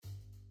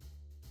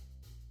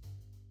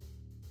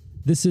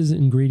This is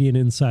Ingredient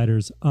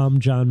Insiders. I'm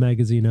John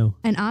Magazzino.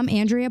 And I'm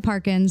Andrea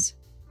Parkins.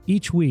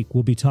 Each week,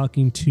 we'll be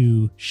talking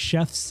to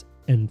chefs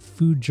and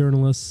food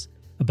journalists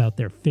about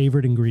their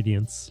favorite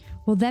ingredients.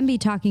 We'll then be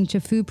talking to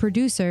food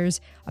producers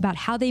about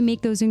how they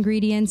make those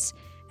ingredients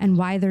and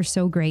why they're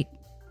so great.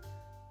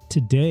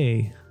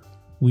 Today,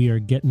 we are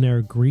getting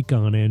our Greek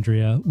on,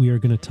 Andrea. We are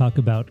going to talk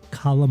about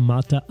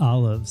Kalamata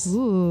olives.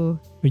 Ooh.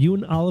 Are you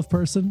an olive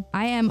person?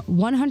 I am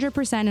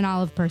 100% an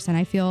olive person.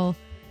 I feel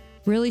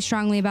really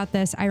strongly about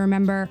this. I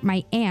remember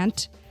my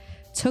aunt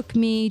took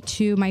me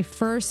to my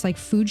first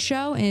food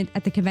show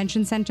at the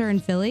convention center in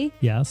Philly.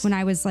 Yes. When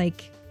I was 8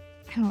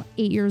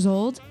 years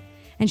old.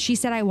 And she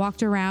said I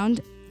walked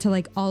around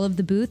to all of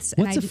the booths.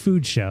 What's a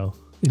food show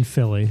in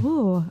Philly?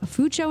 Ooh, a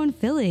food show in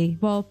Philly.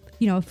 Well,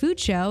 a food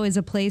show is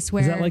a place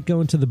where... Is that like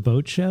going to the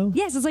boat show?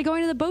 Yes, it's like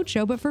going to the boat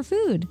show, but for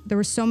food. There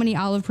were so many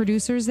olive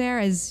producers there,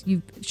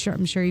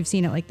 I'm sure you've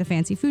seen it, like the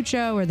Fancy Food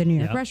Show or the New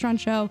York Restaurant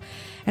Show.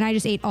 And I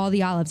just ate all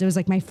the olives. It was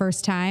my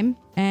first time,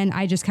 and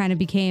I just kind of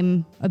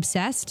became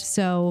obsessed.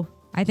 So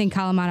I think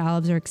Kalamata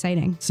olives are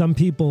exciting. Some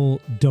people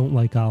don't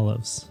like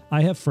olives.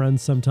 I have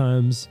friends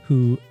sometimes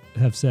who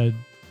have said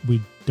we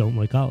don't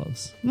like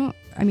olives. Well,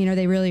 are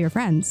they really your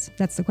friends?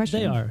 That's the question.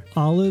 They are.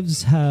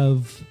 Olives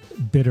have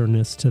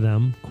bitterness to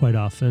them quite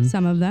often.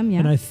 Some of them, yeah.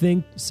 And I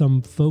think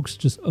some folks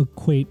just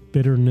equate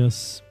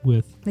bitterness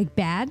with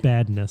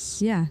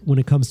badness. Yeah. When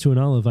it comes to an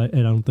olive, I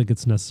don't think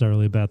it's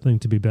necessarily a bad thing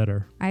to be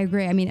bitter. I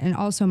agree. And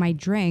also my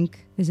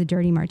drink is a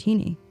dirty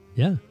martini.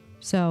 Yeah.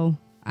 So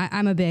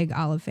I'm a big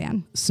olive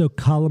fan. So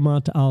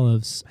Kalamata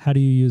olives, how do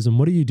you use them?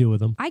 What do you do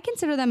with them? I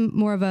consider them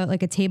more of a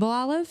table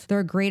olive. They're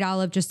a great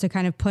olive just to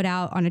kind of put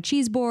out on a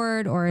cheese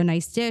board or a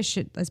nice dish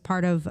as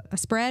part of a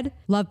spread.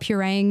 Love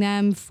pureeing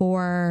them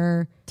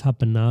for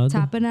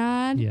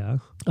tapenade. Yeah.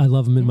 I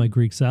love them in my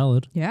Greek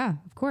salad. Yeah,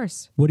 of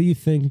course. What do you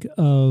think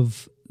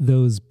of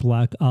those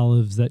black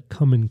olives that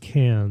come in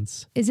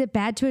cans? Is it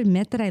bad to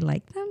admit that I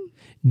like them?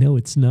 No,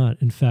 it's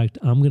not. In fact,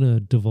 I'm going to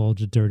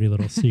divulge a dirty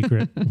little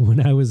secret.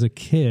 When I was a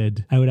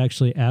kid, I would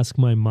actually ask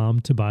my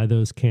mom to buy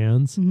those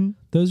cans. Mm-hmm.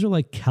 Those are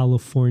like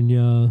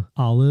California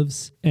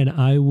olives. And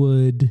I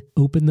would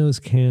open those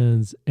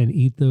cans and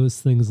eat those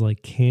things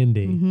like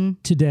candy. Mm-hmm.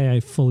 Today,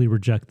 I fully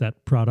reject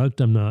that product.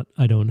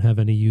 I don't have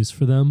any use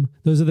for them.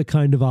 Those are the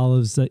kind of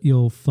olives that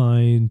you'll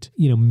find,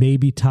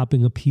 maybe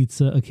topping a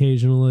pizza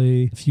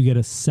occasionally. If you get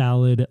a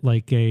salad at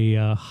like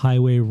a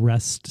highway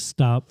rest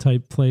stop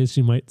type place,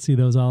 you might see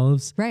those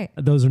olives. Right.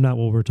 Those are not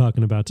what we're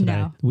talking about today.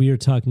 No. We are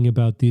talking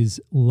about these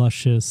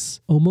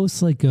luscious,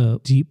 almost like a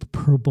deep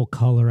purple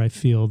color, I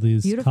feel,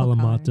 these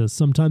Kalamatas.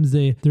 Sometimes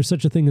there's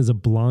such a thing as a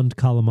blonde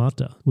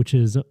Kalamata, which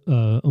is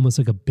almost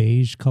like a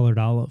beige colored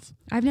olive.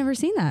 I've never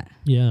seen that.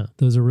 Yeah,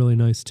 those are really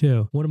nice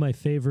too. One of my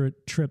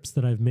favorite trips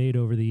that I've made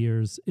over the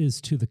years is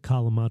to the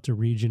Kalamata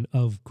region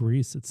of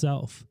Greece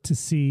itself. To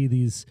see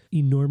these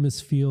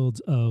enormous fields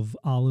of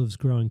olives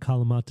growing,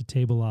 Kalamata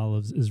table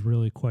olives, is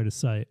really quite a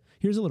sight.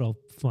 Here's a little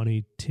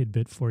funny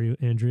tidbit for you,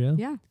 Andrea.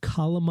 Yeah.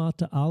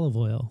 Kalamata olive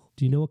oil.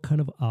 Do you know what kind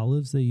of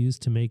olives they use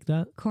to make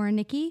that?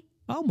 Koroniki?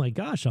 Oh my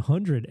gosh,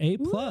 100, A+.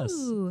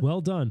 Ooh.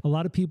 Well done. A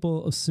lot of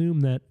people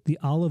assume that the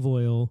olive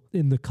oil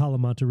in the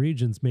Kalamata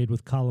region is made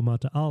with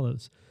Kalamata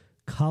olives.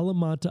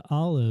 Kalamata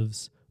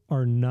olives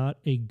are not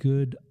a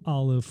good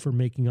olive for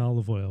making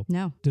olive oil.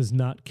 No. Does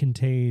not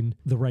contain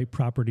the right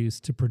properties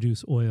to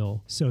produce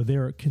oil. So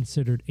they're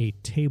considered a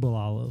table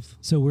olive.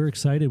 So we're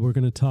excited. We're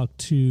going to talk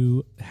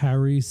to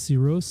Harry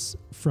Siouras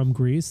from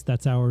Greece.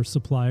 That's our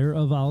supplier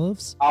of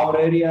olives. Our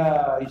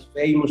area is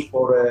famous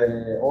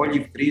for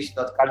olive trees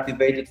that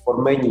cultivated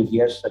for many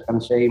years. I can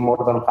say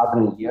more than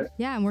 100 years.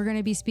 Yeah, and we're going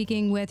to be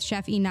speaking with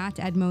Chef Einat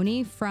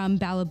Admony from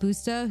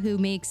Balabusta, who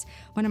makes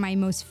one of my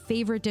most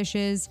favorite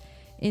dishes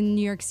in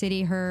New York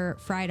City, her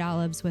fried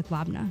olives with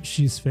labna.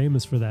 She's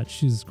famous for that.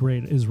 She's a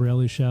great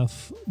Israeli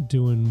chef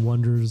doing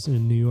wonders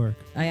in New York.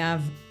 I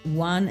have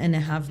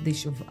 1.5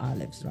 dish of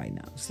olives right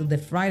now. So the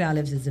fried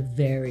olives is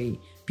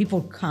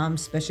people come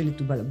especially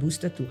to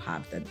Balabusta to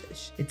have that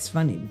dish. It's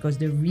funny because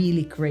they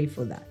really crave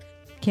for that.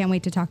 Can't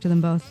wait to talk to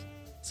them both.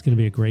 It's going to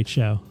be a great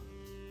show.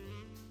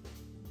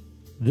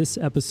 This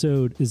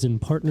episode is in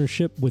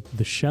partnership with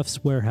The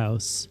Chef's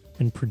Warehouse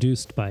and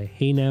produced by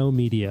Hey Now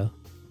Media.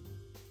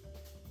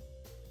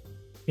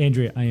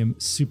 Andrea, I am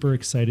super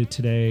excited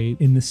today.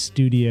 In the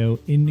studio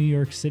in New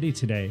York City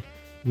today,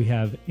 we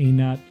have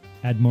Einat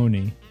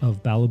Admony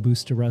of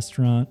Balabusta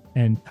Restaurant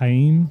and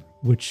Taim,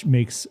 which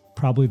makes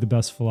probably the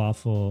best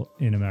falafel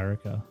in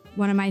America.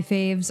 One of my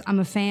faves. I'm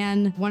a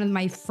fan. One of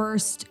my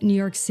first New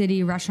York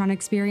City restaurant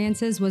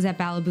experiences was at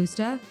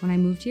Balabusta when I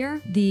moved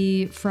here.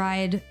 The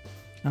fried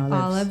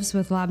olives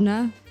with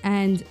labna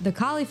and the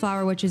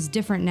cauliflower, which is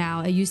different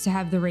now. It used to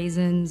have the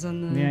raisins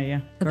and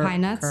the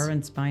pine nuts.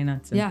 Currants, pine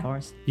nuts, and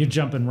forest. You're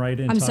jumping right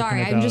in. I'm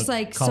sorry. I'm just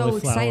so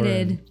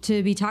excited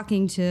to be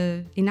talking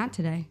to Einat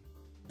today.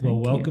 Well,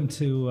 welcome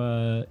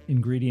to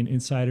Ingredient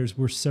Insiders.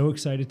 We're so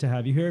excited to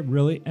have you here,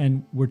 really.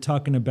 And we're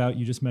talking about,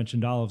 you just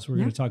mentioned olives. We're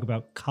going to talk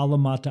about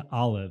Kalamata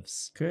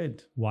olives.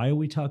 Good. Why are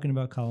we talking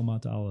about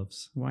Kalamata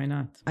olives? Why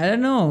not? I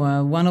don't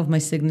know. One of my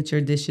signature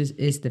dishes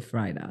is the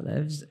fried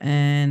olives.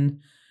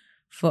 And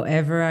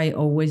forever, I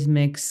always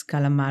mix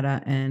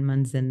Kalamata and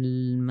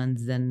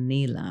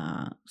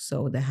manzanilla.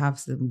 So they have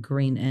some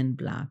green and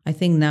black. I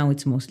think now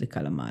it's mostly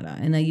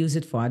Kalamata. And I use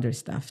it for other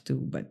stuff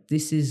too. But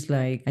this is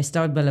like, I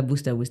started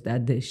Balabusta with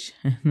that dish.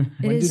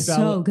 It is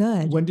so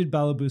good. When did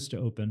Balabusta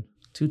open?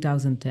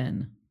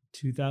 2010.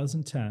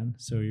 2010.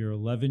 So you're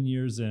 11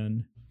 years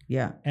in.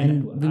 Yeah.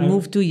 And we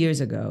moved 2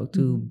 years ago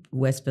to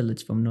West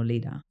Village from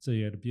Nolita. So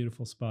you had a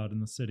beautiful spot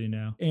in the city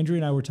now. Andrea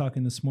and I were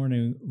talking this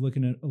morning,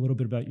 looking at a little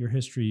bit about your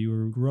history.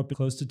 You grew up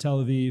close to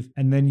Tel Aviv,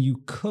 and then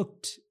you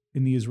cooked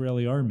in the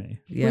Israeli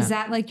army. Yeah. Was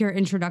that like your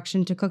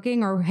introduction to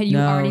cooking, or had you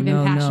already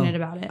been passionate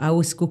about it? I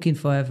was cooking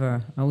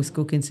forever. I was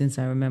cooking since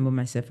I remember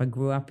myself. I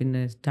grew up in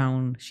a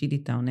town,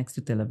 shitty town next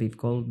to Tel Aviv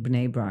called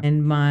Bnei Brak.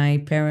 And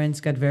my parents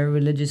got very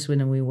religious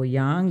when we were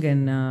young,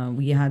 and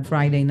we had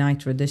Friday night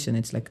tradition.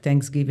 It's like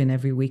Thanksgiving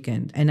every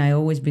weekend. And I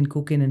always been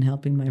cooking and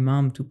helping my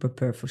mom to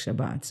prepare for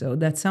Shabbat. So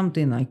that's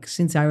something like,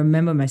 since I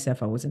remember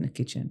myself, I was in the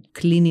kitchen,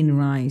 cleaning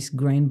rice,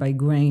 grain by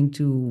grain,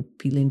 to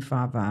peeling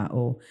fava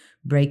or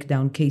break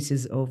down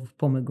cases of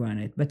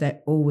pomegranate, but I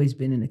always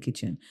been in the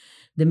kitchen.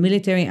 The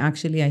military,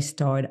 actually, I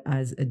started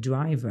as a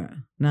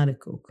driver, not a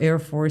cook. Air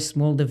Force,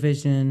 small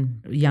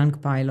division, young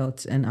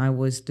pilots, and I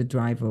was the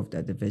driver of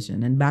that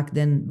division. And back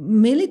then,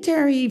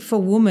 military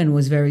for women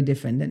was very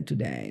different than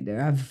today. There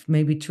are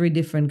maybe 3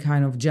 different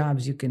kind of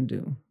jobs you can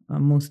do.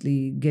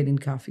 Mostly getting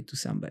coffee to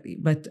somebody.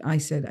 But I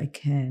said, I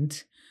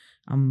can't.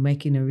 I'm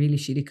making a really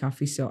shitty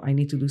coffee, so I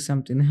need to do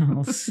something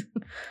else.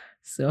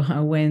 So I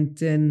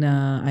went and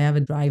I have a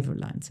driver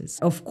license.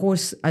 Of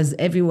course, as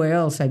everywhere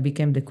else, I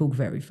became the cook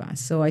very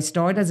fast. So I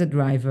started as a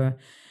driver,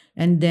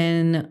 and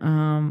then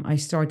I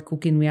started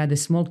cooking. We had a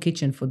small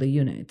kitchen for the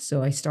unit.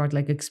 So I started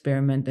like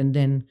experiment, and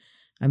then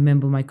I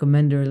remember my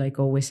commander like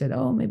always said,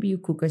 oh, maybe you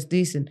cook us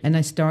this. And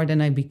I started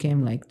and I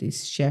became like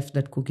this chef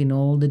that cooking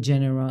all the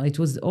general. It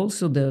was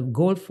also the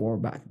Gulf War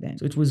back then.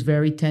 So it was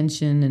very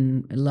tension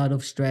and a lot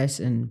of stress,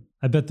 and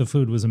I bet the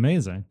food was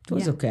amazing. it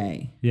was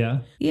okay.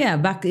 Yeah? Yeah,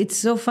 it's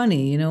so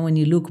funny, when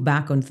you look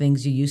back on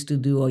things you used to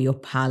do, or your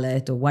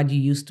palate, or what you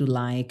used to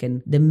like,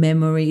 and the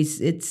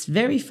memories, it's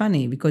very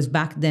funny, because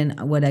back then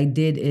what I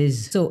did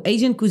is, so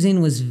Asian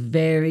cuisine was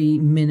very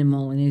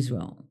minimal in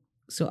Israel.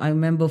 So I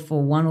remember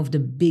for one of the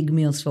big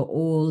meals for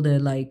all the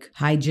like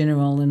high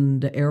general in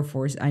the Air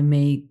Force, I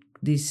made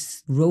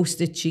this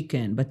roasted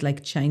chicken, but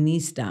like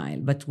Chinese style.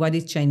 But what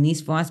is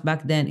Chinese for us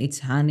back then?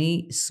 It's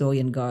honey, soy,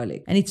 and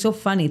garlic. And it's so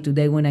funny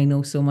today when I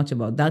know so much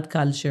about that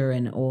culture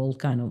and all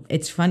kind of,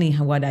 it's funny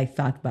how what I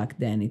thought back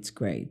then. It's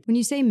great. When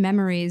you say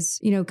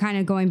memories, kind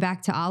of going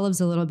back to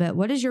olives a little bit,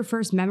 what is your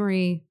first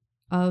memory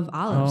of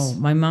olives? Oh,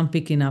 my mom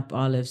picking up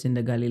olives in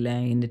the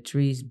Galilee, in the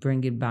trees,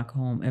 bring it back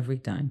home every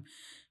time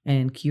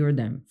and cure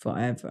them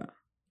forever.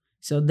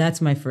 So that's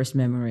my first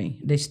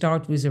memory. They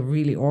start with a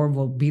really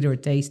horrible, bitter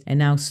taste, and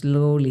now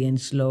slowly and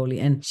slowly.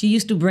 And she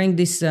used to bring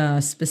this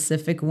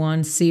specific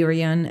one,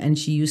 Syrian, and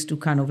she used to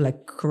kind of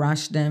like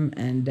crush them,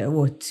 and they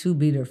were too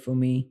bitter for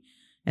me.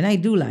 And I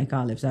do like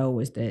olives, I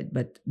always did,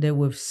 but they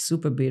were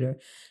super bitter.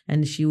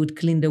 And she would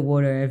clean the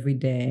water every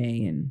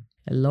day, and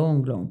a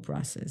long, long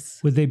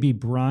process. Would they be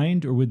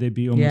brined, or would they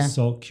be almost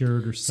salt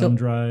cured or sun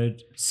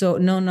dried? So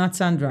no, not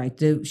sun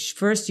dried.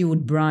 First you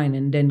would brine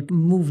and then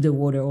move the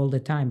water all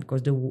the time,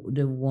 because they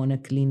want to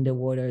clean the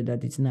water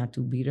that it's not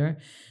too bitter.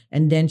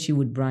 And then she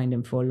would brine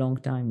them for a long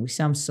time with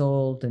some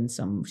salt and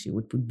she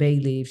would put bay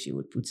leaf, she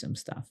would put some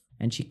stuff,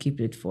 and she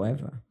keep it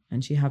forever.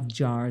 And she have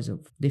jars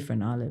of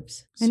different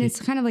olives. And it's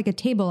kind of like a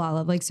table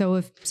olive. Like, so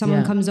if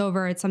someone comes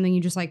over, it's something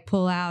you just like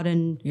pull out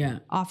and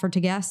offer to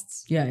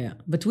guests. Yeah.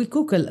 But we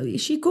cook,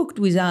 she cooked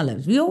with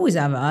olives. We always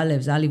have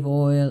olives, olive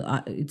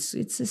oil.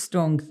 It's a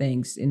strong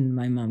things in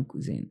my mom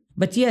cuisine.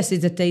 But yes,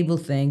 it's a table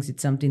thing.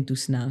 It's something to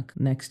snack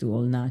next to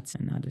all nuts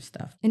and other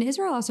stuff. And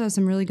Israel also has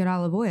some really good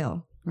olive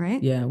oil,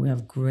 right? Yeah, we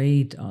have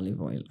great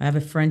olive oil. I have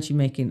a friend, she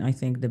making, I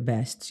think, the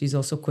best. She's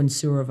also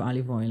connoisseur of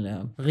olive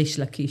oil, Rish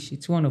Lakish.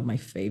 It's one of my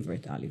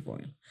favorite olive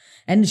oil.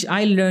 And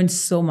I learned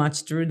so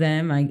much through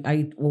them.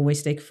 I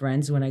always take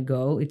friends when I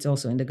go. It's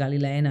also in the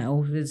Galilee, and I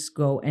always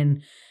go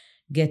and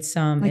get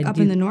some like up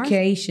in the north?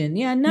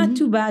 Yeah, not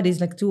too bad. It's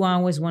like 2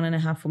 hours,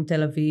 1.5 from Tel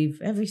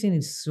Aviv. Everything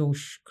is so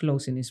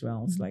close in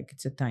Israel. It's like,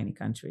 it's a tiny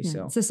country. Yeah,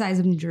 so it's the size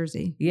of New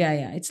Jersey.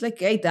 Yeah. It's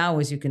like 8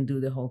 hours you can do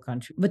the whole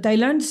country. But I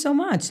learned so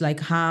much,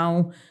 like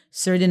how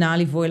certain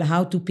olive oil,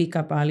 how to pick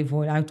up olive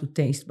oil, how to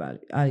taste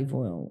olive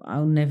oil.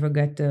 I'll never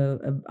get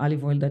a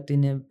olive oil that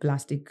in a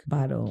plastic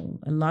bottle.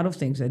 A lot of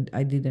things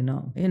I didn't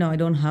know. I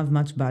don't have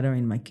much butter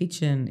in my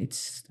kitchen.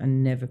 I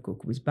never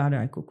cook with butter.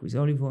 I cook with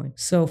olive oil.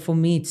 So for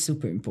me, it's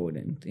super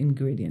important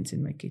ingredients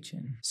in my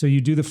kitchen. So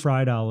you do the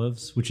fried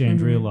olives, which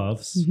Andrea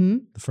loves.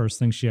 The first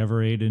thing she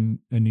ever ate in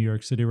a New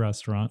York City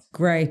restaurant.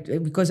 Great,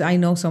 because I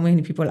know so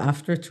many people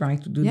after trying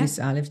to do these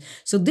olives.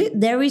 So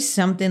there is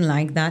something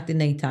like that in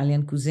the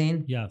Italian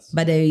cuisine. Yes.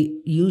 But they're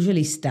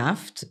usually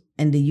stuffed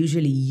and they're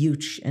usually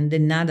huge and they're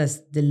not as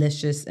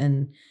delicious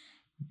and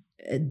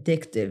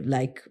addictive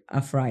like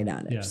a fried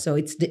olive. Yeah. So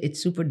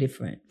it's super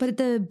different. But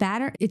the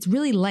batter, it's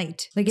really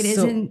light. Like it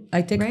isn't.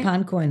 I take right?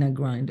 panko and I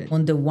grind it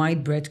on the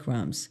white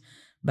breadcrumbs,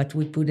 but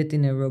we put it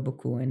in a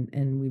roboku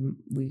and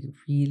we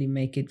really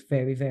make it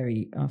very,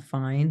 very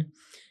fine.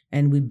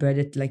 And we bread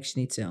it like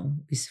schnitzel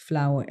with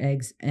flour,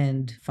 eggs,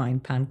 and fine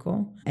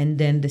panko. And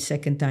then the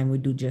second time we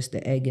do just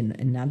the egg and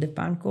another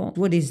panko.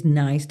 What is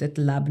nice that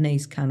labne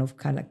is kind of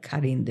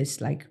cutting this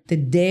like the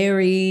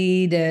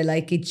dairy,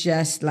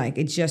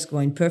 it's just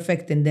going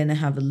perfect. And then I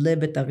have a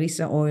little bit of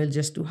harissa oil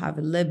just to have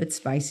a little bit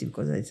spicy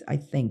because I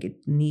think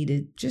it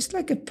needed just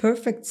like a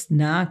perfect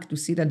snack to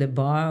sit at the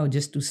bar or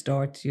just to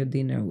start your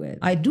dinner with.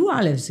 I do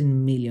olives in a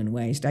million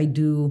ways. I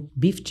do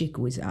beef chick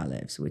with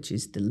olives, which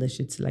is delicious.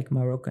 It's like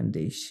Moroccan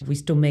dish.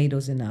 With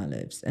tomatoes and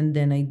olives. And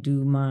then I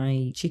do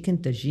my chicken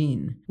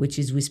tagine, which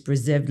is with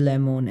preserved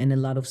lemon and a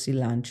lot of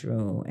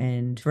cilantro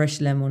and fresh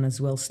lemon as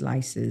well,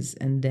 slices.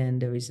 And then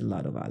there is a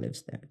lot of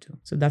olives there too.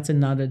 So that's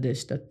another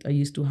dish that I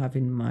used to have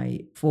in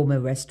my former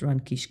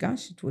restaurant,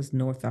 Kishkash. It was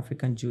North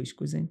African Jewish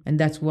cuisine. And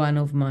that's one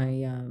of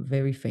my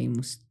very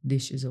famous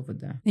dishes over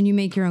there. And you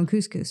make your own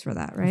couscous for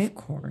that, right? Of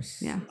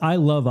course. Yeah. I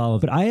love olive,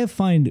 but I have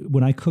find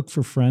when I cook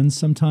for friends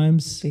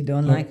sometimes They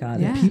don't like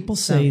olives. Yeah. people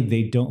say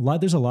they don't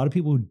like. There's a lot of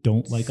people who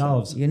don't like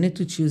olives. You need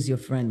to choose your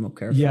friend more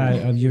carefully.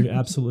 Yeah, you're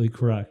absolutely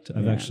correct.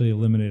 I've actually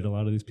eliminated a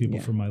lot of these people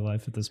from my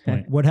life at this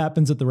point. What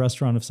happens at the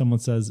restaurant if someone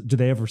says, do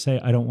they ever say,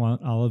 I don't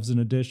want olives in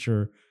a dish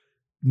or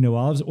no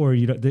olives? Or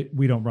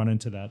we don't run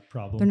into that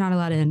problem? They're not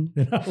allowed in.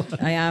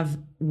 I have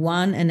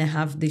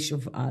 1.5 dish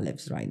of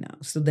olives right now.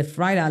 So the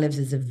fried olives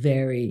is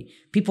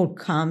people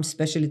come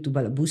especially to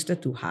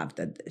Balabusta to have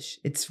that dish.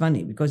 It's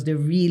funny because they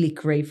really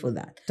crave for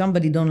that.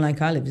 Somebody don't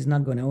like olives is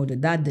not going to order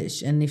that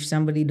dish. And if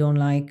somebody don't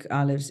like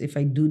olives, if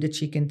I do the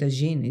chicken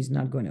tagine, he's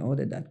not going to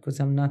order that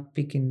because I'm not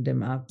picking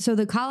them up. So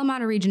the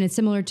Kalamata region is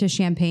similar to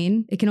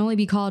Champagne. It can only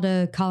be called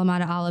a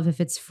Kalamata olive if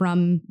it's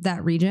from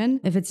that region.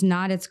 If it's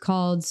not, it's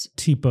called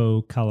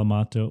Tipo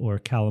Kalamata or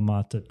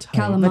Kalamata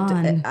type.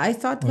 Kalaman. But I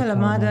thought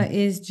Kalamata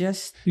is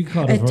just You can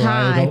call it a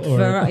type.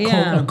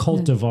 varietal or a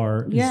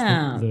cultivar.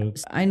 Yeah.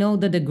 I know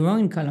that they grow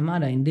in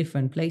Kalamata in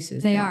different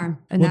places. They are.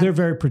 And Well, they're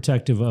very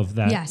protective of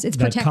that. Yes, it's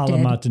that protected.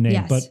 Kalamata name.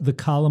 Yes. But the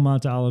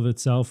Kalamata olive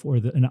itself, or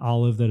an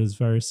olive that is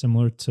very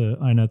similar to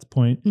Einat's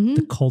point,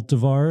 the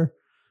cultivar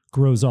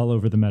grows all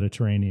over the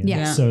Mediterranean. Yes.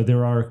 Yeah. So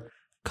there are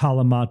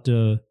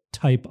Kalamata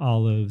type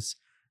olives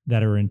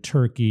that are in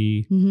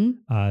Turkey.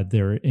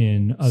 They're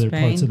in other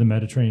parts of the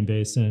Mediterranean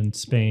basin,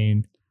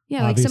 Spain.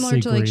 Yeah, like similar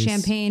to like Greece.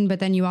 Champagne, but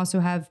then you also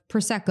have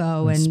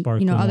Prosecco and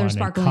sparkling other wine and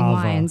sparkling cava.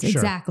 wines. Sure.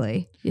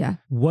 Exactly. Yeah.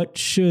 What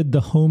should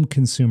the home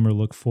consumer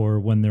look for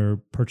when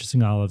they're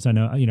purchasing olives? I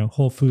know,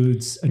 Whole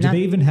Foods. Do they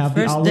even have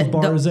the olive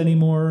bars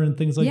anymore and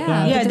things like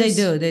that? Yeah,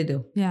 they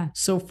do. Yeah.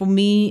 So for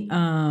me,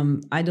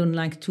 I don't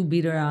like too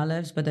bitter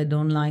olives, but I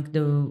don't like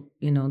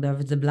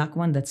there's the black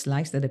one that's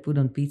sliced that I put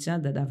on pizza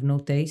that have no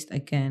taste. I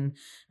can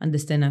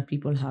understand how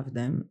people have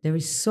them. There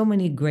is so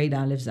many great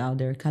olives out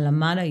there.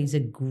 Kalamata is a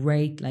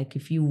great, like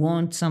if you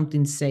want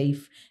something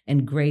safe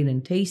and great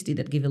and tasty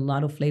that give a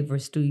lot of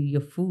flavors to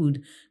your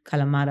food,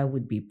 Kalamata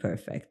would be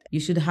perfect. You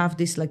should have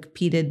this like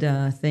pitted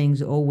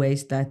things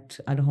always that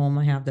at home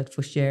I have that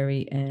for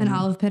sherry and An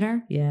olive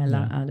pitter?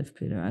 Yeah, olive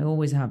pitter. I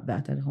always have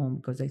that at home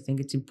because I think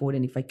it's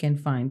important. If I can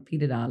find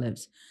pitted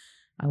olives,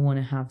 I want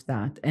to have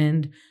that.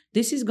 And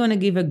this is going to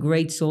give a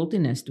great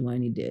saltiness to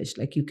any dish.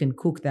 Like you can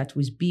cook that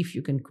with beef,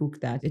 you can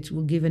cook that. It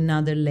will give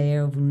another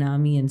layer of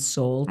umami and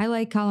salt. I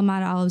like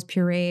Kalamata olives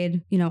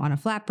pureed, on a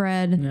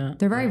flatbread. Yeah.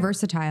 They're very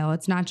versatile.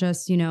 It's not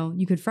just,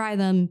 you could fry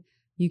them,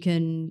 you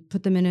can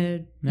put them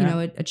in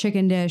a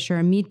chicken dish or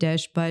a meat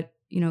dish, but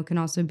can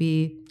also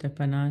be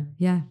Tapenade.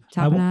 Yeah,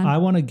 tapenade. I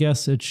want to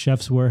guess at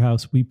Chef's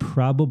Warehouse, we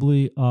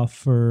probably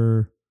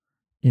offer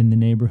in the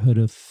neighborhood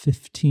of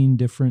 15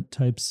 different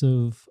types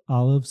of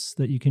olives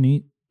that you can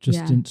eat,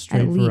 just in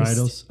straight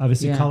varietals.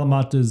 Obviously,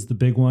 Kalamata is the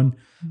big one.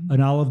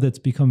 An olive that's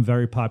become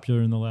very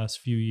popular in the last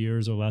few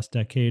years or last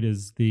decade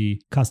is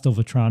the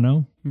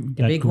Castelvetrano.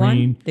 The big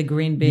one? The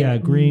green big. Yeah,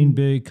 green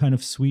big, kind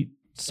of sweet,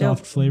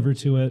 soft flavor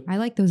to it. I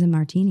like those in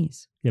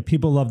martinis. Yeah,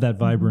 people love that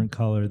vibrant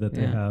color that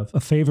they have. A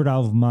favorite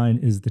olive of mine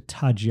is the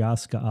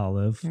Taggiasca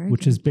olive,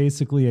 which is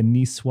basically a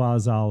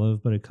Niçoise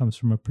olive, but it comes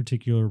from a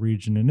particular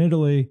region in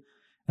Italy.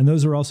 And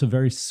those are also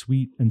very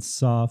sweet and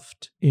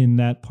soft. In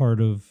that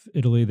part of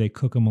Italy, they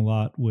cook them a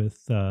lot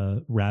with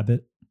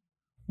rabbit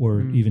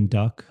or even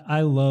duck.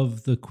 I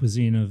love the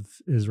cuisine of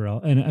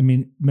Israel. And I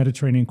mean,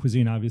 Mediterranean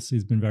cuisine obviously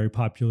has been very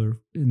popular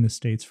in the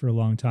States for a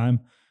long time.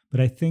 But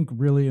I think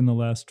really in the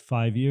last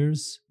 5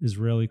 years,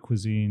 Israeli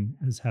cuisine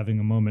is having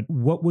a moment.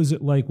 What was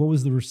it like? What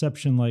was the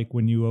reception like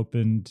when you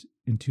opened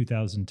in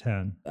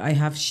 2010? I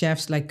have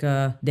chefs like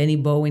Danny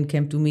Bowen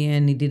came to me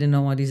and he didn't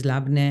know what is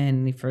labne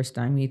and the first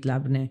time he eat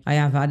labne. I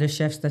have other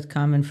chefs that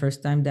come and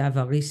first time they have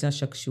harissa,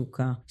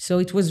 shakshuka. So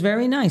it was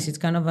very nice. It's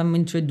kind of I'm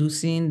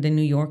introducing the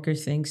New Yorker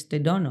things they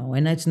don't know.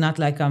 And it's not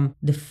like I'm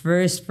the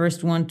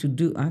first one to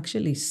do.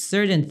 Actually,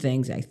 certain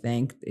things I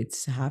think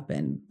it's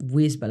happened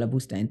with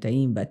Balabusta and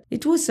Taim, but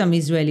it was some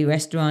Israeli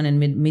restaurant and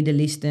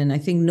Middle Eastern. I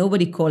think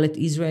nobody called it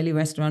Israeli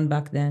restaurant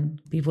back then.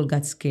 People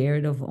got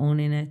scared of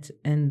owning it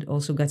and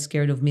also got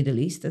scared of Middle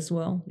East as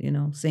well,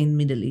 saying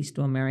Middle East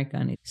to America,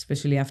 and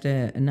especially after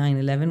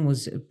 9/11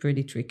 was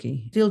pretty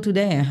tricky. Till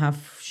today, I have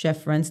chef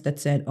friends that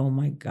said, oh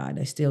my God,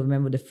 I still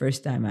remember the first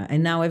time.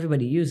 And now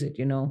everybody use it,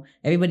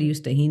 Everybody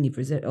used tahini,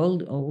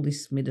 all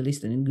these Middle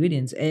Eastern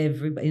ingredients.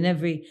 In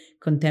every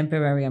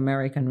contemporary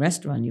American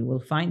restaurant, you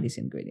will find this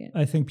ingredient.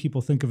 I think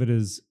people think of it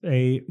as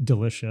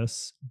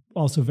delicious,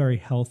 also very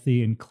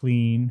healthy and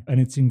clean, and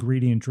it's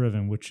ingredient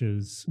driven, which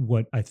is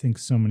what I think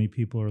so many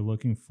people are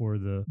looking for,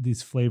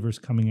 these flavors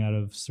coming out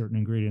of certain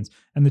ingredients.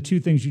 And the two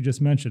things you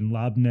just mentioned,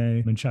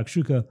 labneh and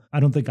shakshuka, I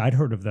don't think I'd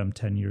heard of them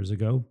 10 years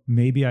ago.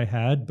 Maybe I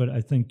had, but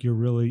I think you're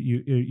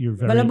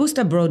very...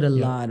 Balabusta brought a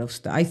lot of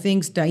stuff. I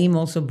think Taim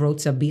also brought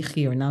sabich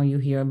here. Now you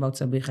hear about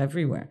sabich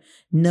everywhere.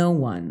 No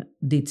one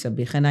did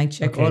sabich. And I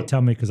check... Okay,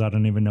 tell me, because I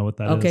don't even know what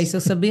that is. Okay, so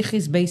sabich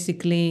is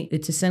basically,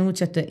 it's a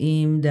sandwich at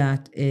Taim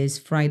that is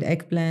fried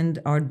eggplant,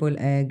 hard-boiled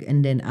egg,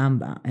 and then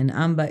amba. And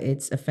amba,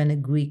 it's a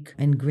fenugreek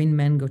and green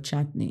mango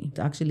chutney. It's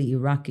actually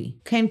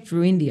Iraqi. Came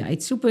through India.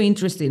 It's super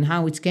interesting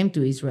how it came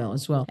to Israel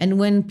as well. And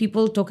when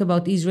people talk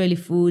about Israeli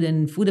food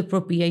and food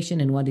appropriation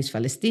and what is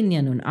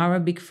Palestinian and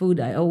Arabic food,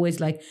 I always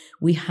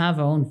we have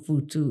our own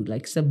food too.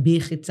 Like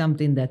sabich, it's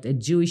something that a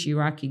Jewish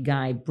Iraqi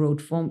guy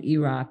brought from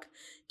Iraq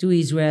to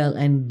Israel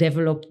and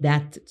developed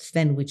that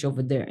sandwich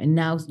over there. And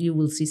now you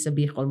will see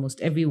sabich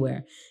almost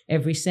everywhere.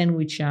 Every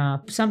sandwich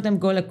shop. Sometimes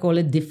Gola call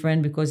it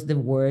different because the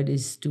word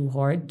is too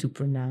hard to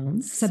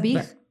pronounce.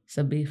 Sabich?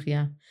 Sabich,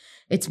 yeah.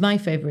 It's my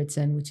favorite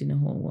sandwich in the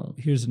whole world.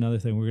 Here's another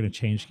thing. We're going to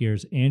change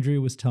gears.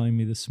 Andrea was telling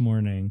me this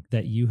morning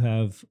that you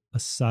have a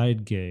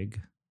side gig,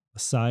 a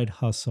side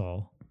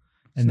hustle,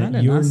 and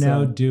that you're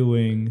now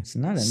doing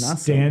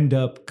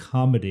stand-up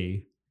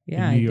comedy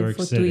in New York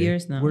City. For 2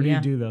 years now. Where do you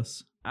do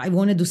this? I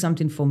want to do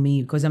something for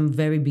me because I'm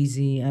very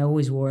busy. I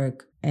always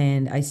work.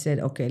 And I said,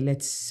 okay,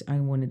 I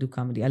want to do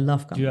comedy. I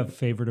love comedy. Do you have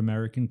favorite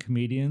American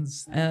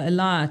comedians? A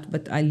lot,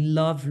 but I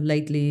love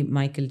lately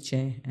Michael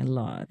Che a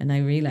lot. And I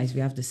realized we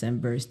have the same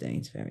birthday.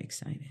 It's very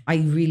exciting. I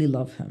really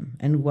love him.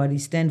 And what he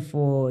stands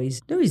for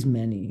there is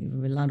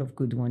a lot of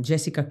good ones.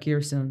 Jessica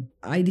Kirson.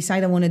 I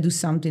decided I want to do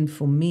something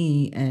for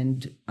me.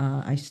 And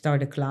I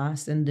start a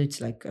class and it's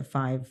like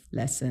 5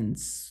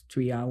 lessons,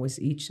 3 hours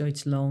each. So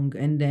it's long.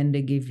 And then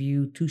they give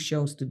you 2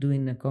 shows to do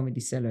in a Comedy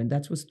Cellar. And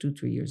that was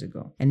 2-3 years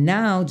ago. And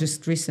now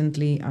just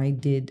recently I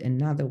did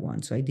another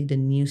one. So I did a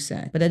new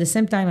set. But at the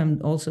same time,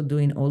 I'm also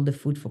doing all the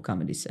food for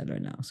Comedy Cellar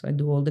now. So I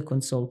do all the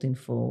consulting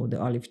for the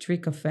Olive Tree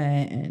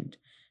Cafe. And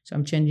so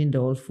I'm changing the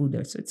whole food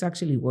there. So it's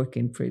actually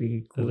working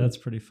pretty cool. Oh, that's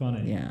pretty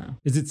funny. Yeah.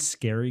 Is it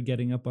scary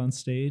getting up on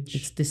stage?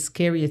 It's the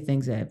scariest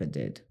things I ever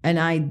did. And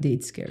I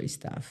did scary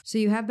stuff. So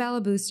you have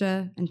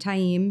Balabusta and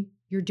Taim.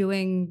 You're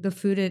doing the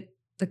food at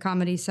the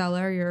Comedy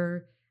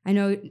Cellar. I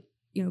know,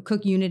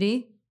 Cook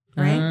Unity,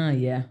 right?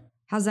 Yeah.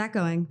 How's that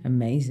going?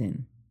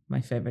 Amazing. My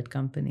favorite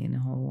company in the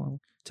whole world.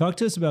 Talk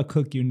to us about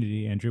Cook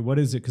Unity, Andrea. What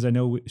is it? Because I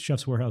know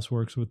Chef's Warehouse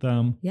works with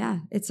them. Yeah,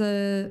 it's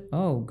a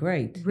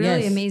great,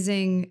 really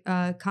amazing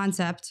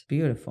concept.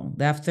 Beautiful.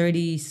 They have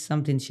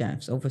 30-something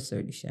chefs, over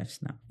 30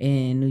 chefs now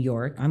in New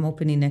York. I'm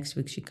opening next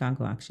week,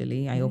 Chicago,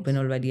 actually. I opened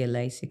already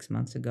LA 6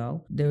 months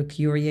ago. They're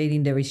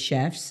curating, there is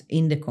chefs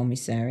in the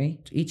commissary.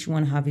 Each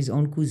one have his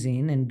own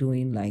cuisine and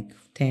doing like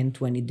 10,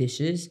 20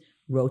 dishes,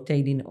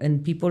 rotating.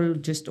 And people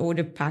just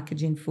order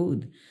packaging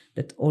food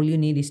that all you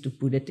need is to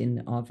put it in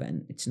the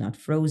oven. It's not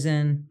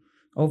frozen,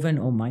 oven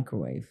or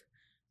microwave.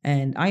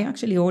 And I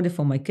actually order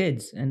for my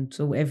kids. And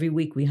so every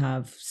week we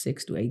have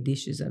 6 to 8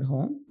 dishes at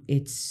home.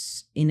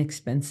 It's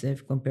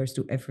inexpensive compared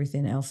to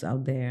everything else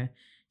out there.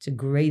 It's a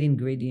great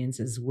ingredients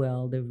as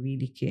well. They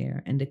really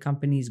care. And the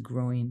company is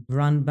growing,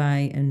 run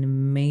by an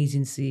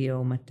amazing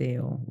CEO,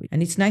 Matteo.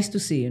 And it's nice to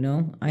see,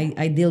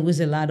 I deal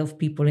with a lot of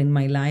people in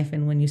my life.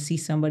 And when you see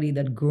somebody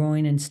that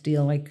growing and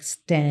still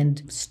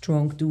stand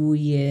strong to who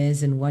he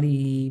is and what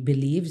he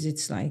believes,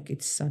 it's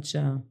such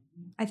a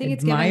I think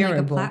it's given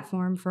a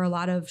platform for a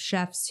lot of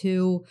chefs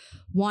who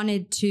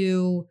wanted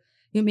to,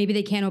 maybe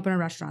they can't open a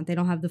restaurant. They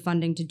don't have the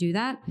funding to do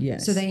that.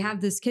 Yes. So they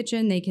have this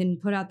kitchen. They can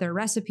put out their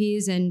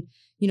recipes and,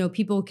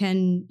 people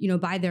can,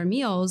 buy their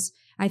meals.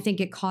 I think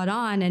it caught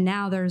on. And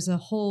now there's a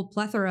whole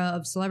plethora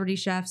of celebrity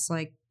chefs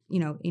like,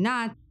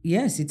 Einat.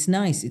 Yes, it's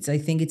nice. I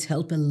think it's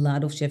helped a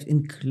lot of chefs,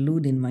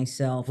 including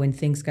myself, when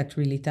things got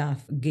really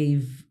tough,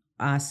 gave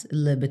us a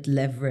little bit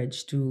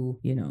leverage to,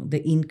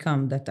 the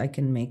income that I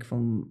can make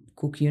from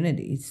Cook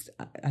Unity. It's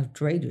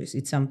outrageous.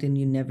 It's something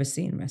you never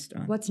see in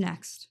restaurants. What's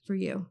next for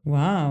you?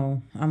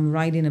 Wow. I'm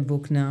writing a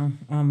book now,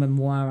 a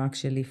memoir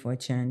actually, for a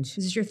change.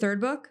 Is this your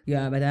third book?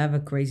 Yeah, but I have a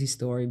crazy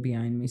story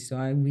behind me. So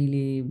I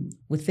really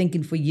was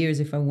thinking for years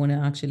if I want to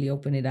actually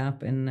open it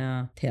up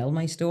and tell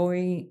my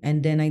story.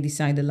 And then I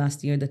decided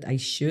last year that I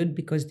should,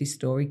 because this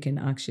story can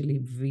actually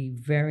be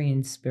very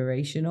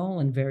inspirational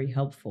and very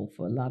helpful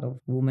for a lot of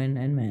women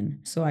and men.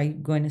 So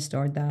I'm going to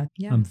start that.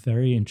 Yeah. I'm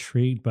very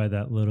intrigued by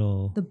that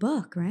the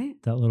book, right?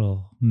 That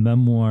little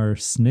memoir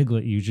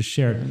sniglet you just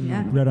shared.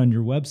 Yeah. Read on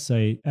your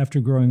website, after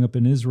growing up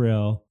in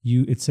Israel,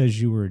 it says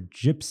you were a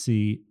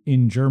gypsy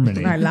in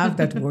Germany. I love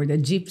that word, a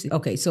gypsy.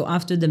 Okay, so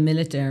after the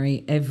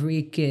military,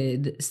 every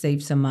kid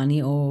saves some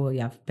money, or you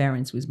have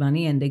parents with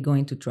money, and they're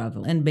going to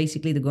travel. And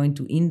basically they're going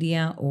to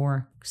India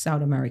or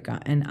South America.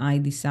 And I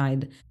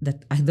decide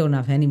that I don't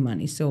have any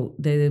money. So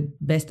the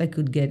best I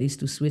could get is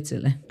to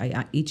Switzerland.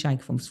 I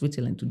hitchhike from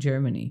Switzerland to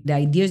Germany. The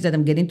idea is that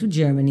I'm getting to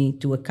Germany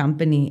to a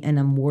company and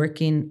I'm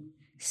working,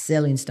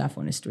 selling stuff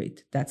on the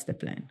street. That's the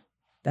plan.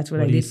 That's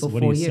what I did for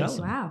 4 years.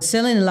 Wow.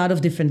 Selling a lot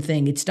of different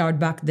things. It started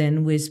back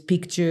then with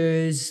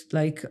pictures,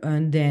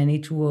 and then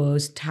it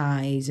was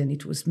ties, and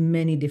it was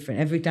many different.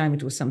 Every time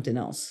it was something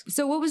else.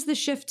 So what was the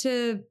shift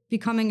to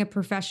becoming a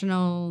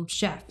professional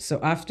chef? So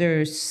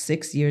after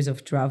 6 years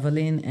of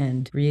traveling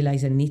and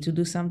realized I need to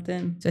do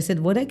something. So I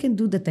said, what I can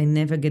do that I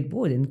never get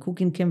bored, and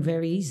cooking came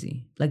very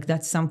easy. Like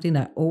that's something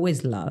I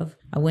always love.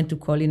 I went to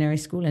culinary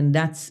school, and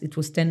it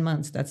was 10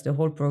 months. That's the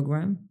whole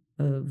program.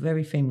 A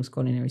very famous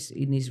culinary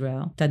in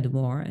Israel,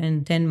 Admony,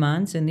 and 10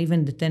 months, and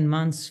even the 10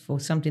 months for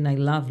something I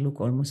love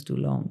look almost too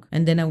long.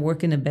 And then I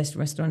worked in the best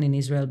restaurant in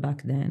Israel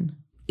back then.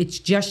 It's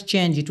just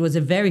changed. It was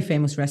a very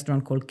famous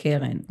restaurant called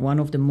Keren, one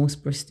of the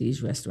most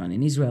prestige restaurants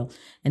in Israel.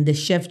 And the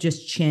chef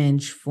just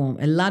changed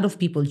a lot of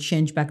people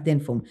changed back then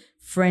from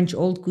French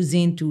old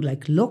cuisine to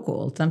like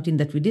local, something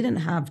that we didn't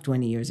have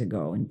 20 years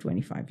ago and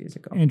 25 years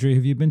ago. Andrea,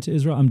 have you been to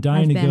Israel? I'm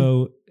dying to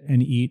go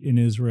and eat in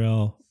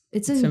Israel.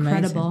 It's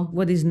incredible. Amazing.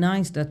 What is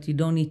nice that you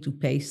don't need to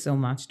pay so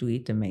much to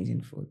eat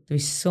amazing food.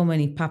 There's so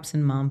many pops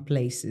and mom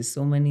places,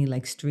 so many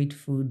like street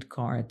food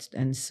carts,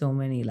 and so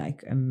many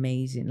like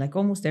amazing, like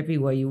almost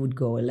everywhere you would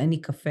go, any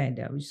cafe,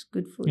 there was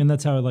good food. And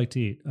that's how I like to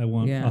eat. I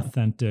want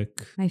authentic.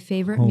 My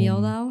favorite home.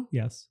 meal though,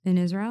 in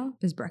Israel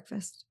is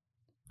breakfast.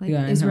 Like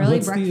Israeli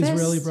What's breakfast. the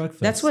Israeli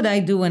breakfast? That's what I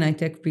do when I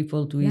take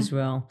people to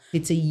Israel.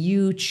 It's a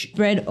huge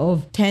spread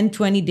of 10,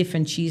 20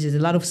 different cheeses, a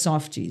lot of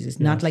soft cheeses,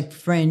 not like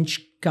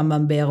French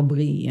camembert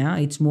brie. Yeah?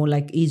 It's more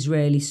like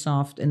Israeli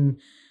soft and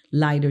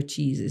lighter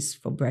cheeses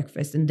for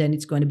breakfast. And then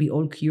it's going to be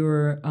all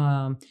cure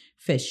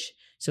fish.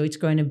 So it's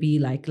going to be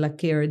like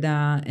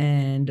lakerda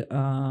and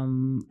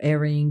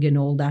herring and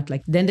all that.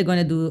 Like then they're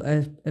going to do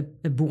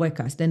a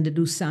burekas. Then they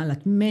do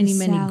salad, many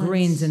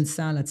greens and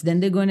salads. Then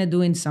they're going to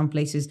do in some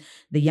places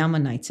the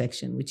Yemenite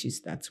section,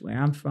 that's where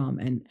I'm from,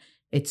 and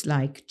it's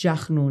like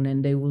jachnun,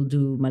 and they will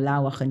do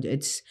malawach, and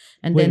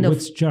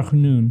what's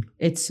jachnun?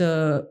 It's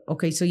so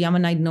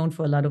Yemenite known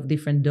for a lot of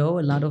different dough.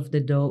 A lot of the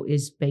dough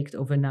is baked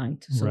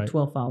overnight, so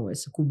 12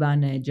 hours.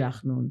 Kubane,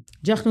 jachnun.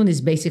 Jachnun is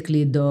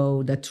basically a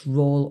dough that's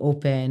rolled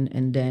open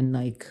and then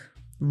like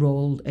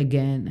rolled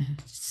again.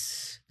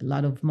 It's a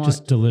lot of more.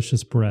 Just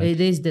delicious bread. It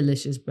is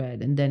delicious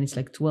bread, and then it's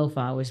like 12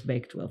 hours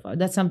baked. 12 hours.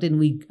 That's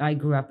something I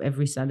grew up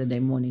every Saturday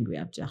morning. We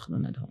have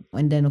jachnun at home,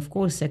 and then of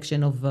course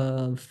section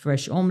of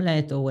fresh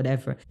omelette or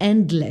whatever.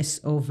 Endless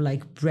of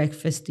like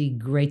breakfasty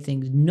great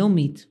things. No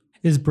meat.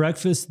 Is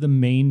breakfast the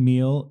main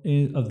meal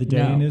of the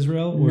day in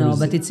Israel? No,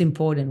 but it's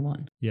important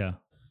one. Yeah.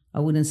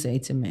 I wouldn't say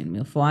it's a main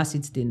meal. For us,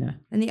 it's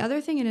dinner. And the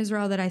other thing in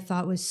Israel that I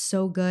thought was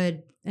so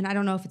good, and I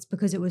don't know if it's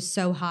because it was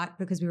so hot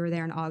because we were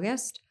there in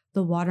August,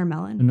 the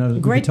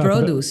watermelon. Great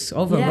produce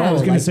overall. Yeah. I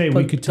was going to say,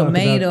 we could talk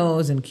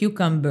tomatoes and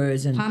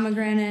cucumbers and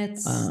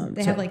pomegranates.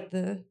 They have like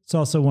the... It's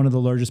also one of the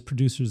largest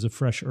producers of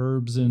fresh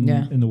herbs in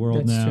the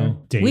world now.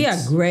 True. We are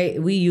great.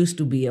 We used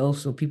to be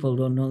also, people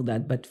don't know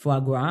that, but foie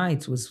gras,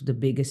 it was the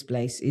biggest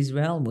place.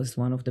 Israel was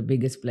one of the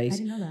biggest places.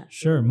 I didn't know that.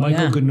 Sure.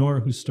 Michael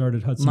Gnor, who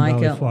started Hudson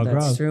Valley Foie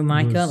Gras. That's true.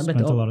 Michael spent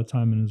a lot of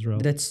time in Israel.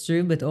 That's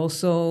true. But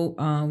also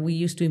we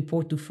used to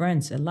import to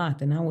France a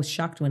lot. And I was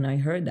shocked when I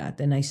heard that.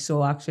 And I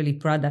saw actually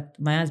product.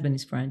 My husband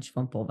is French,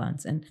 from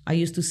Provence. And I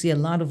used to see a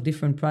lot of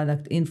different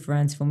product in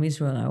France from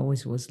Israel. I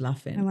always was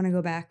laughing. I want to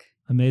go back.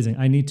 Amazing.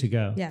 I need to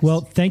go. Yes.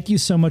 Well, thank you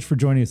so much for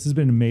joining us. This has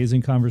been an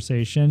amazing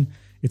conversation.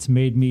 It's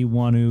made me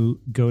want to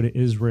go to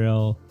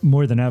Israel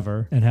more than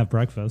ever and have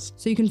breakfast.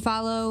 So you can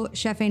follow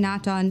Chef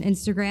Einat on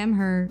Instagram.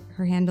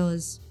 Her handle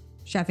is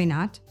Chef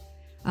Einat.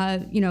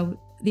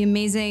 The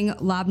amazing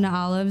labna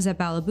olives at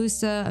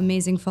Balabusta,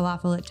 amazing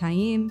falafel at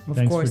Taim.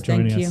 Thanks for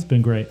joining us. It's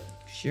been great.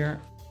 Sure.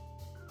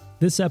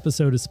 This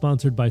episode is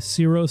sponsored by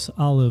Siouras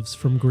olives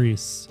from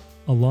Greece,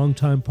 a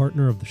longtime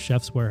partner of the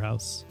Chef's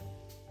Warehouse.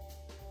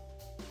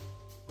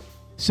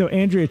 So,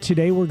 Andrea,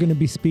 today we're going to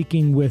be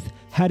speaking with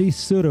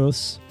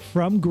Siouras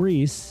from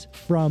Greece,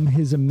 from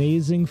his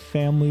amazing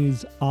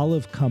family's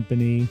olive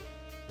company,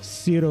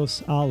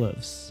 Siouras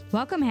olives.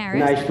 Welcome, Harris.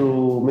 Nice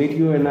to meet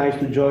you and nice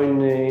to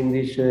join in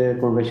this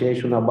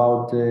conversation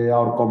about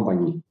our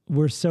company.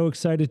 We're so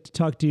excited to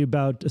talk to you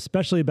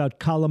especially about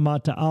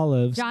Kalamata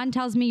olives. John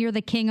tells me you're the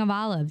king of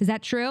olives. Is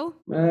that true?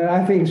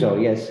 I think so,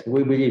 yes.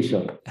 We believe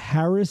so.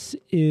 Harris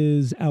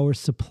is our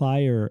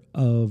supplier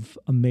of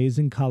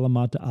amazing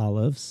Kalamata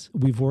olives.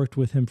 We've worked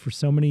with him for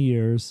so many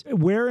years.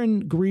 Where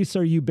in Greece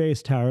are you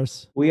based,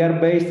 Harris? We are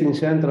based in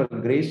central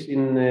Greece,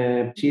 in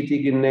a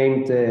city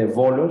named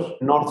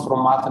Volos, north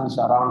from Athens,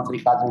 around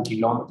 300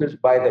 kilometers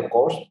by the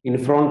coast, in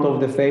front of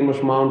the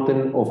famous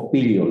mountain of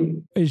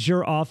Pelion. Is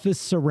your office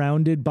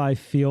surrounded by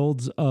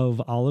fields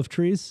of olive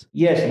trees?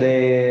 Yes,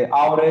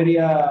 our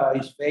area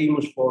is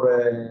famous for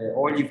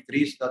olive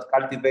trees that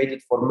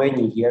cultivated for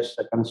many years,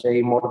 I can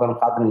say more than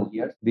 100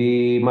 years.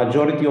 The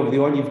majority of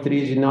the olive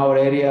trees in our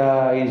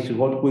area is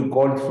what we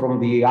call from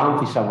the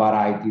Amphissa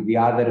variety, the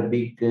other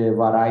big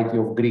variety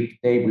of Greek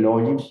table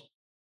olives.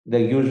 The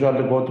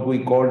usual, what we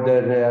call,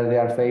 they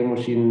are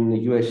famous in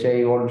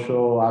USA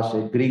also as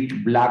a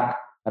Greek black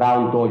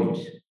round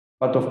olives.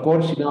 But of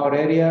course, in our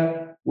area,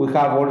 we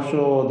have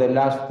also the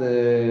last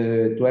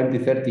 20,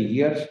 30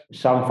 years,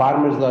 some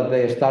farmers that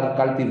they start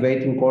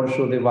cultivating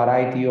also the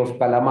variety of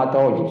Kalamata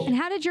olives. And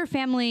how did your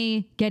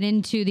family get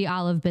into the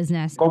olive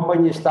business?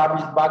 Company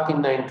established back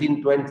in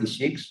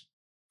 1926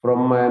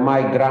 from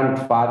my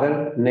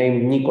grandfather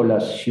named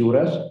Nicholas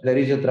Siouras. There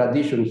is a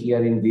tradition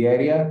here in the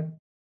area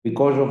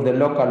because of the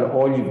local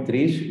olive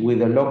trees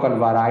with a local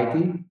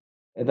variety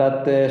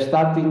that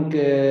starting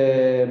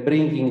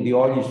bringing the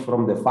olives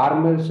from the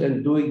farmers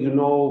and doing,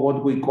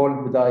 what we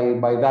call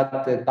by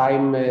that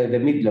time the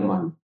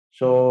middleman.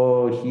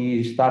 So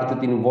he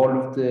started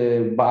involved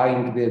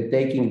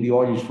taking the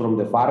olives from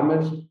the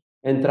farmers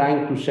and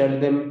trying to sell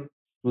them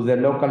to the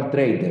local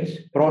traders,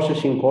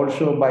 processing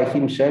also by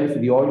himself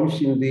the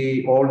olives in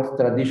the old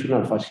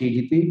traditional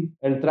facility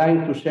and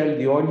trying to sell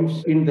the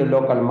olives in the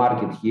local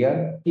market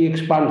here. He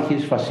expanded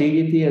his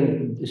facility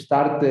and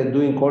started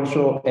doing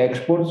also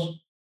exports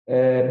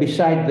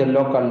beside the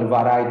local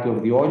variety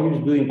of the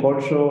olives, doing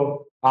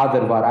also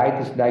other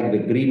varieties like the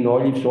green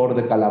olives or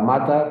the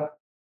Kalamata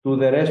to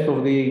the rest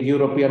of the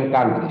European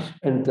countries.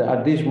 And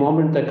at this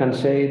moment, I can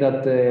say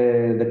that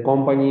the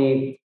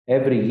company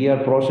every year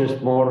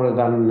processed more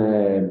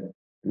than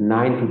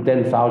 9,000 to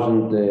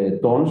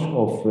 10,000 tons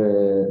of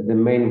the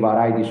main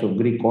varieties of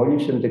Greek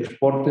olives and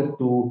exported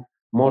to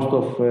most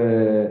of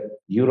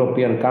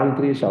European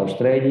countries,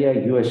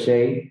 Australia,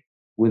 USA,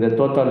 with a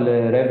total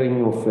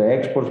revenue of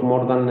exports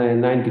more than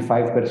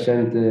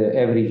 95%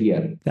 every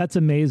year. That's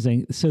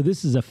amazing. So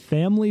this is a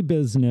family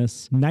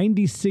business.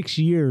 96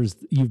 years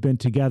you've been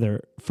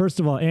together. First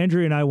of all,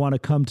 Andrea and I want to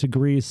come to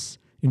Greece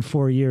in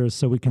 4 years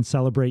so we can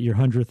celebrate your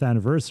 100th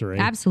anniversary.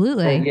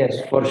 Absolutely.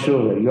 Yes, for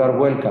sure. You are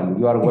welcome.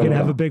 You are welcome. We can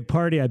have a big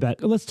party, I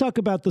bet. Let's talk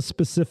about the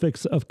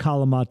specifics of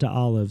Kalamata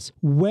olives.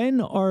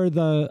 When are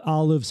the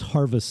olives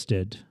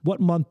harvested? What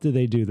month do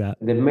they do that?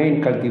 The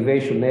main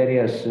cultivation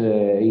areas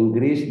in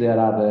Greece, there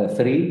are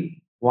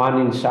three.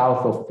 One in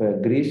south of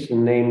Greece,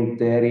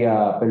 named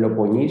area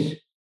Peloponnese,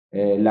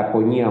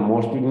 Laconia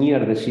mostly,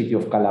 near the city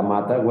of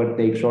Kalamata, where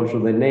takes also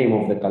the name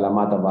of the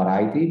Kalamata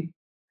variety.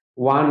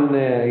 One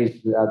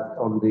is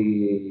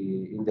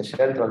in the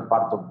central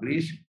part of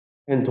Greece,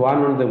 and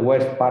one on the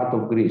west part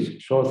of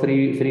Greece. So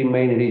three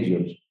main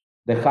regions.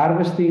 The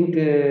harvesting,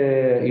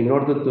 in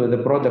order to the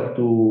product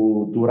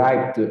to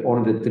ripe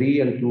on the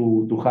tree and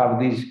to have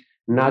this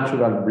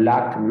natural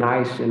black,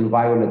 nice and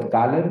violet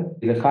color,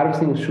 the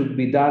harvesting should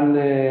be done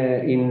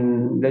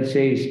in, let's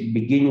say,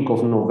 beginning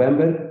of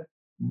November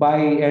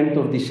by end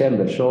of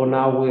December. So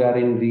now we are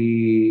in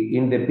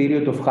the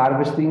period of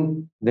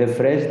harvesting the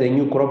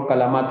new crop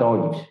Kalamata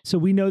olives. So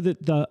we know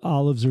that the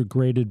olives are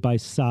graded by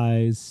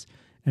size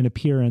and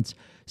appearance.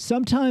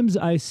 Sometimes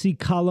I see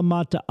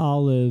Kalamata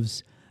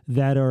olives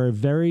that are a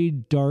very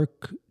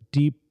dark,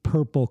 deep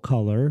purple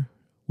color,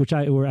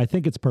 or I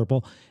think it's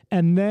purple.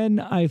 And then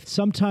I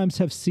sometimes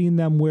have seen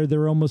them where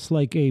they're almost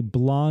like a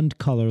blonde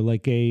color,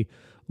 like a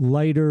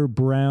lighter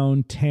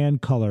brown tan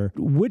color.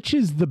 Which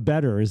is the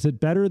better? Is it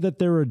better that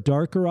they're a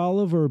darker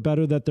olive or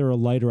better that they're a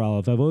lighter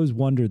olive? I've always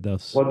wondered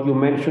this. What you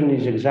mentioned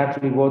is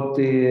exactly what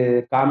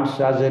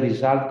comes as a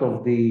result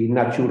of the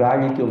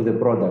naturality of the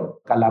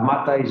product.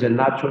 Kalamata is a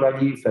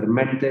naturally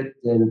fermented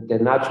and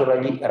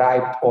naturally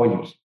ripe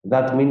olives.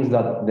 That means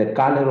that the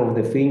color of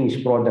the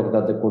finished product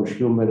that the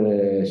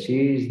consumer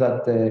sees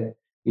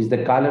is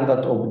the color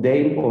that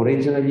obtained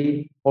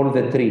originally on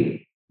the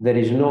tree. There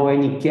is no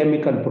any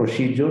chemical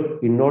procedure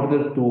in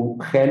order to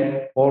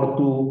help or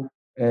to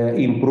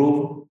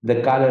improve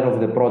the color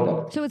of the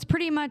product. So it's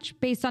pretty much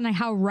based on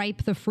how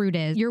ripe the fruit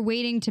is. You're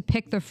waiting to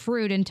pick the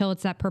fruit until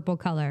it's that purple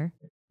color.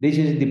 This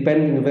is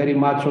depending very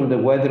much on the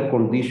weather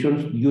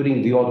conditions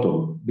during the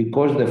autumn,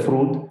 because the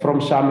fruit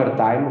from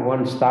summertime,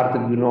 when started,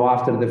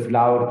 after the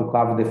flower to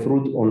have the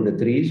fruit on the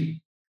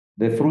trees,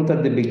 the fruit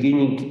at the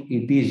beginning,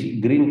 it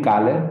is green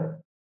color.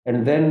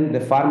 And then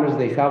the farmers,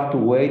 they have to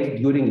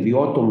wait during the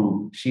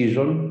autumn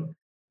season.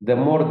 The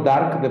more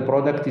dark the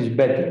product is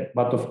better.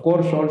 But of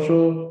course,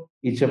 also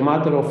It's a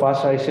matter of,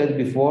 as I said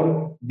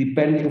before,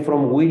 depending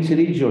from which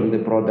region the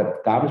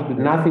product comes, but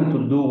nothing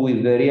to do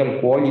with the real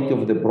quality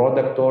of the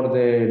product or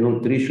the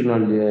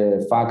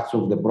nutritional facts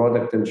of the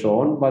product and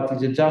so on. But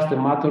it's just a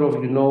matter of,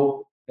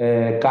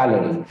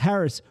 calorie.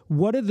 Harris,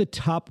 what are the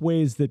top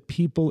ways that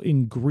people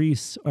in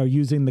Greece are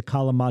using the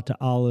Kalamata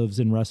olives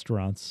in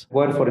restaurants?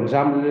 Well, for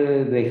example,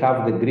 they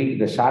have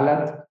the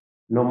salad,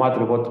 no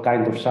matter what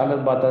kind of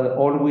salad, but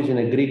always in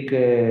a Greek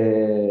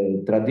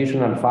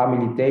traditional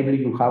family table,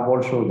 you have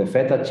also the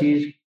feta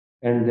cheese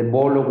and the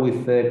bowl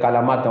with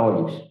Kalamata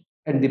olives.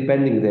 And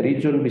depending the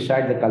region,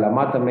 beside the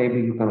Kalamata,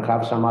 maybe you can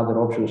have some other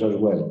options as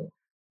well.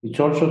 It's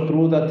also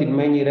true that in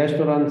many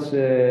restaurants,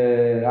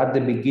 at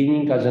the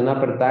beginning, as an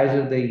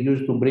appetizer, they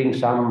used to bring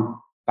some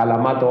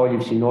Kalamata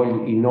olives in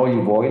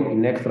olive oil,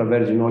 in extra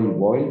virgin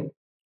olive oil.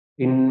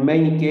 In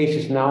many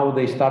cases now,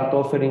 they start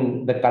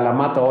offering the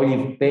Kalamata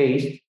olive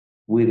paste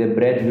with the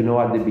bread,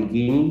 at the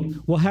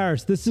beginning. Well,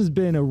 Harris, this has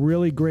been a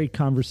really great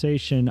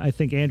conversation. I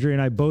think Andrea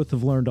and I both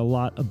have learned a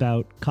lot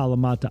about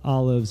Kalamata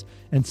olives,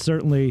 and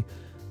certainly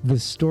the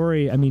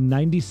story,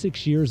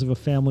 96 years of a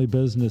family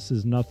business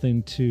is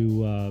nothing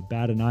to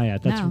bat an eye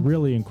at. That's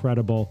really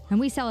incredible.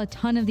 And we sell a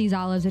ton of these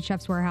olives at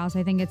Chef's Warehouse.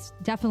 I think it's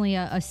definitely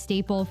a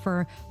staple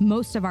for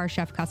most of our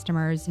chef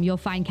customers. You'll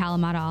find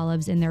Kalamata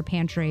olives in their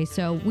pantry.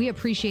 So we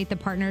appreciate the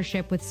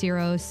partnership with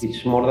Siouras.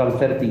 It's more than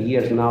 30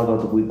 years now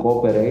that we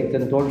cooperate.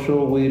 And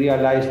also we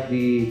realized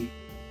the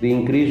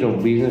increase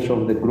of business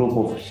of the group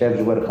of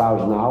Chef's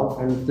Warehouse now.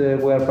 And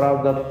we are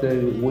proud that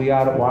we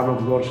are one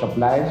of your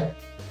suppliers.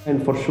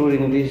 And for sure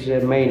in this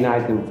main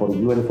item for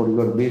you and for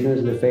your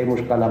business, the famous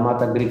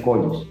Kalamata Greek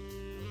olives.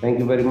 Thank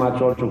you very much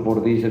also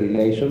for this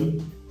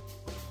relation.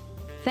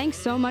 Thanks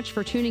so much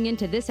for tuning in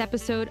to this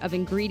episode of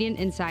Ingredient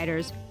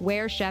Insiders,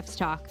 where chefs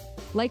talk.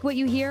 Like what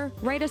you hear?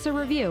 Write us a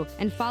review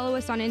and follow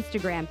us on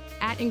Instagram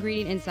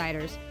 @Ingredient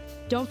Insiders.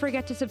 Don't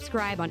forget to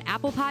subscribe on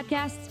Apple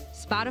Podcasts,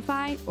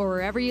 Spotify, or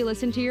wherever you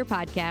listen to your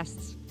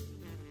podcasts.